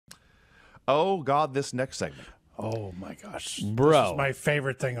Oh, God, this next segment. Oh, my gosh. Bro. This is my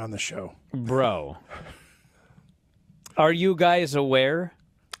favorite thing on the show. Bro. Are you guys aware?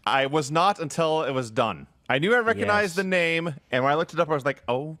 I was not until it was done. I knew I recognized the name, and when I looked it up, I was like,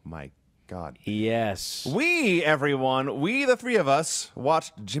 oh, my God. Yes. We, everyone, we, the three of us,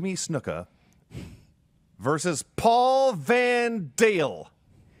 watched Jimmy Snuka versus Paul Van Dale.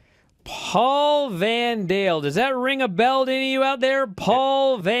 Paul Van Dale. Does that ring a bell to any of you out there?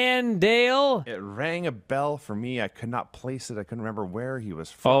 Paul Van Dale? It rang a bell for me. I could not place it. I couldn't remember where he was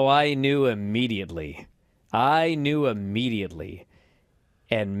from. Oh, I knew immediately.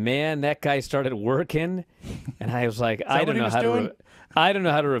 And man, that guy started working, and I was like, I don't know how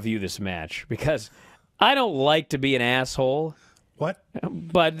to review this match because I don't like to be an asshole. What?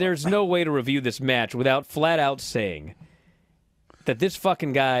 But there's no way to review this match without flat out saying that this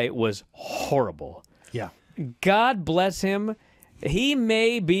fucking guy was horrible. Yeah. God bless him. He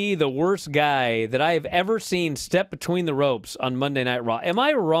may be the worst guy that I have ever seen step between the ropes on Monday Night Raw. Am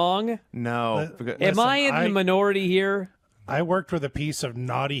I wrong? No. Am I in the minority here? I worked with a piece of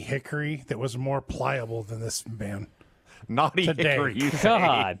naughty hickory that was more pliable than this man. Naughty hickory, you say.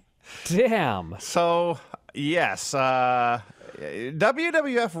 God damn. So, yes,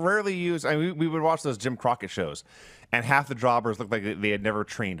 WWF rarely used. I mean, we would watch those Jim Crockett shows, and half the jobbers looked like they had never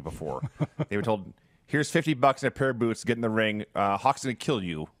trained before. They were told, "Here's $50 and a pair of boots. Get in the ring. Hawk's gonna kill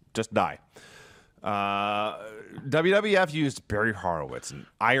you. Just die." WWF used Barry Horowitz and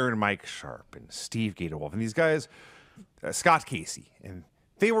Iron Mike Sharp and Steve Gatorwolf, and these guys, Scott Casey, and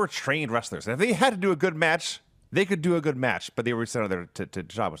they were trained wrestlers. And if they had to do a good match, they could do a good match, but they were sent out there to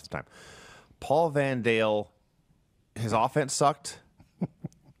job most of the time. Paul Van Dale, his offense sucked.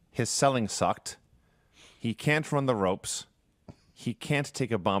 His selling sucked. He can't run the ropes. He can't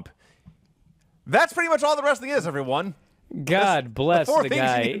take a bump. That's pretty much all the wrestling is, everyone. God bless the four the things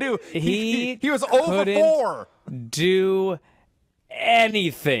guy. he can do. He was over 4. Do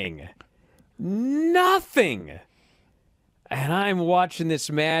anything. Nothing. And I'm watching this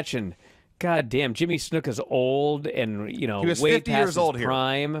match, and God damn, Jimmy Snuka's old, and he was way 50 past years old his here.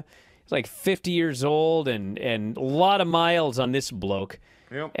 prime. He's like 50 years old, and a lot of miles on this bloke.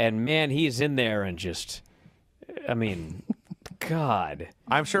 Yep. And man, he's in there and just, I mean, God,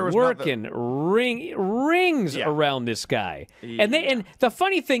 I'm sure it was working rings around this guy. Yeah. And the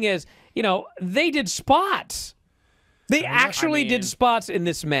funny thing is, they did spots. They actually did spots in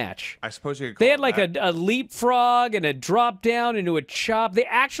this match. I suppose you could call They had it like that. a leapfrog and a drop down into a chop. They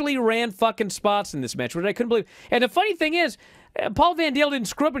actually ran fucking spots in this match, which I couldn't believe. And the funny thing is, Paul Van Dale didn't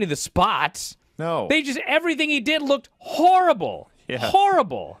screw up any of the spots. No. Everything he did looked horrible. Yeah.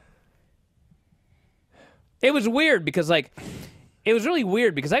 Horrible. It was weird because, it was really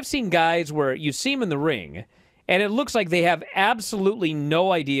weird because I've seen guys where you see them in the ring and it looks like they have absolutely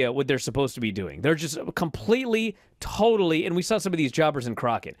no idea what they're supposed to be doing. They're just completely, totally, and we saw some of these jobbers in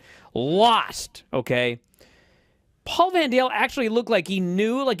Crockett, lost, okay? Paul Van Dale actually looked like he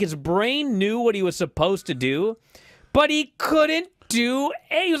knew, like his brain knew what he was supposed to do, but he couldn't do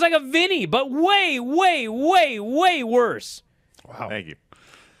it. He was like a Vinny, but way, way, way, way worse. Wow. Thank you.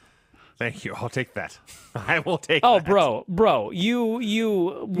 Thank you. I'll take that. I will take Oh, that. bro,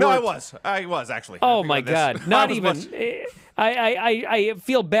 you. No, I was actually. Oh my God! Not even. I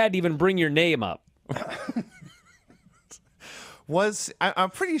feel bad to even bring your name up. I'm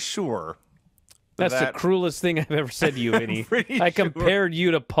pretty sure. That's the cruelest thing I've ever said to you, Vinny. I compared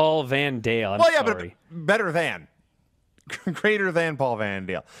you to Paul Van Dale. I'm sorry. But better than, greater than Paul Van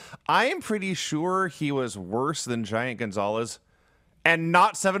Dale. I am pretty sure he was worse than Giant Gonzalez, and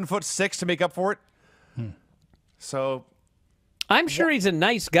not 7'6" to make up for it. So, I'm sure he's a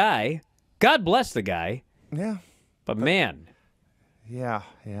nice guy. God bless the guy. Yeah. But man. Yeah.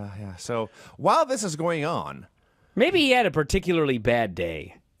 So, while this is going on. Maybe he had a particularly bad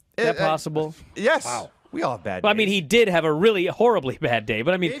day. Is that possible? Yes. Wow. We all have bad days. Well, I mean, he did have a really horribly bad day,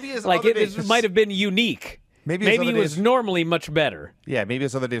 but I mean, it might have been unique. Maybe he was normally much better. Yeah, maybe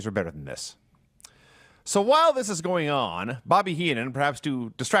his other days were better than this. So while this is going on, Bobby Heenan, perhaps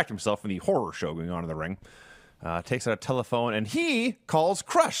to distract himself from the horror show going on in the ring, takes out a telephone and he calls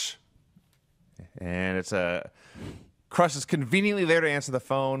Crush. And it's Crush is conveniently there to answer the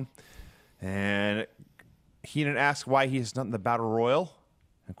phone. And Heenan asks why he's not in the Battle Royal.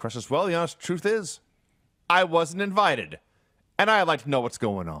 And Crush says, well, the honest truth is, I wasn't invited. And I'd like to know what's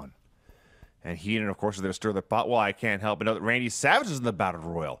going on. And Heenan, of course, is there to stir the pot. Well, I can't help but know that Randy Savage is in the Battle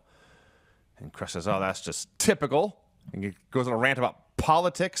Royal. And Crush says, oh, that's just typical. And he goes on a rant about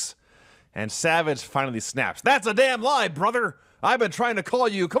politics. And Savage finally snaps. That's a damn lie, brother. I've been trying to call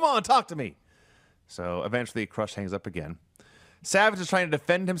you. Come on, talk to me. So eventually Crush hangs up again. Savage is trying to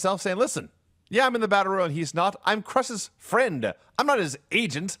defend himself, saying, listen, yeah, I'm in the battle royal and he's not. I'm Crush's friend. I'm not his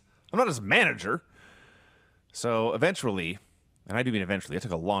agent. I'm not his manager. So eventually, and I do mean eventually, it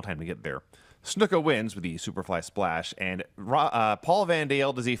took a long time to get there, Snuka wins with the Superfly Splash, and Paul Van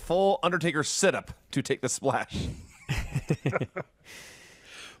Dale does a full Undertaker sit-up to take the splash.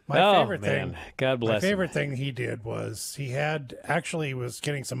 My favorite thing, God bless my favorite thing he did was he was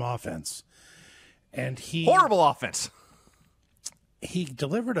getting some offense, and horrible offense. He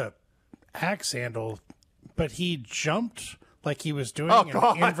delivered a axe handle, but he jumped like he was doing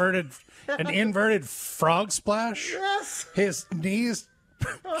an inverted frog splash. Yes. His knees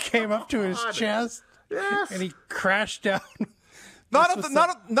came up to his chest. Yes. And he crashed down. Not at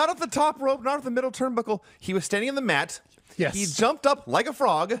the top rope, not at the middle turnbuckle. He was standing on the mat. Yes. He jumped up like a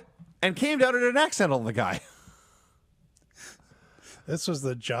frog and came down at an axe handle on the guy. This was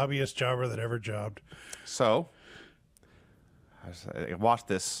the jobbiest jobber that ever jobbed. So, I watched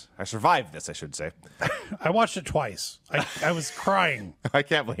this. I survived this, I should say. I watched it twice. I was crying. I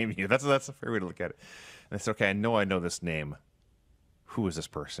can't blame you. That's a fair way to look at it. And it's okay. I know this name. Who is this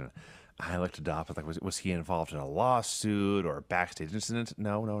person? I looked it up. Like, was he involved in a lawsuit or a backstage incident?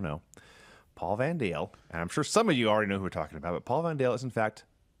 No. Paul Van Dale, and I'm sure some of you already know who we're talking about, but Paul Van Dale is, in fact,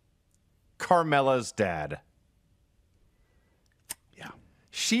 Carmella's dad. Yeah.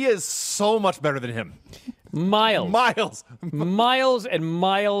 She is so much better than him. Miles. Miles. Miles and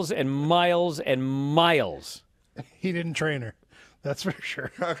miles and miles and miles. He didn't train her. That's for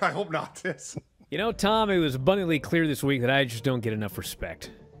sure. I hope not. Yes. You know, Tom, it was abundantly clear this week that I just don't get enough respect.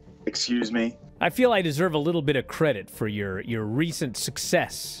 Excuse me? I feel I deserve a little bit of credit for your recent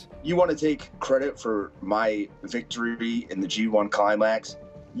success. You want to take credit for my victory in the G1 Climax?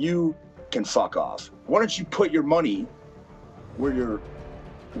 You can fuck off. Why don't you put your money where your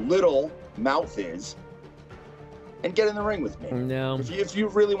little mouth is and get in the ring with me? No. If you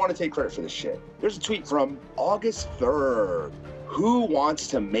really want to take credit for this shit. There's a tweet from August 3rd. Who wants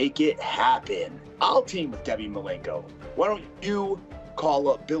to make it happen? I'll team with Debbie Malenko. Why don't you call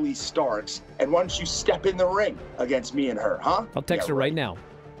up Billy Starks and why don't you step in the ring against me and her, huh? I'll text her right now.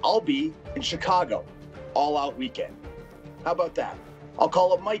 I'll be in Chicago all out weekend. How about that? I'll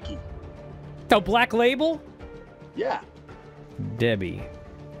call up Mikey. Oh, Black Label? Yeah. Debbie,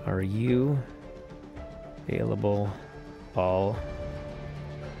 are you available all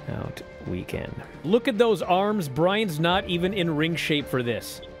out weekend? Look at those arms. Brian's not even in ring shape for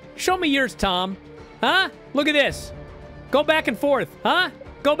this. Show me yours, Tom. Huh? Look at this. Go back and forth. Huh?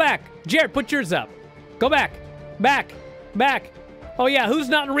 Go back. Jared, put yours up. Go back. Back. Back. Oh, yeah. Who's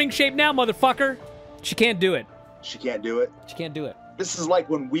not in ring shape now, motherfucker? She can't do it. She can't do it? She can't do it. This is like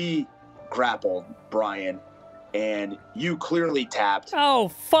when we grappled, Brian, and you clearly tapped. Oh,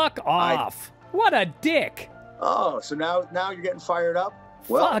 fuck off. What a dick. Oh, so now you're getting fired up?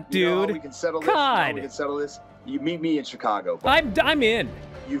 Well, Fuck, dude. We can settle God. this. We can settle this. You meet me in Chicago. Buddy. I'm in.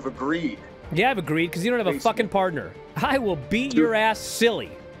 You've agreed. Yeah, I've agreed, because you don't have a fucking partner. I will beat your ass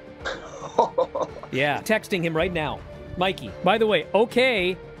silly. Yeah, texting him right now. Mikey, by the way,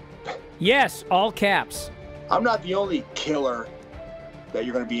 okay. Yes, all caps. I'm not the only killer that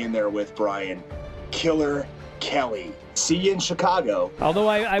you're going to be in there with, Brian. Killer Kelly. See you in Chicago. Although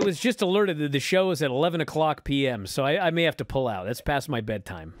I was just alerted that the show is at 11 o'clock p.m., so I may have to pull out. That's past my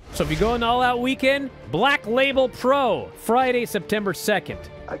bedtime. So if you're going all out weekend, Black Label Pro, Friday, September 2nd.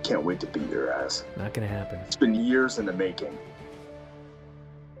 I can't wait to beat your ass. Not going to happen. It's been years in the making.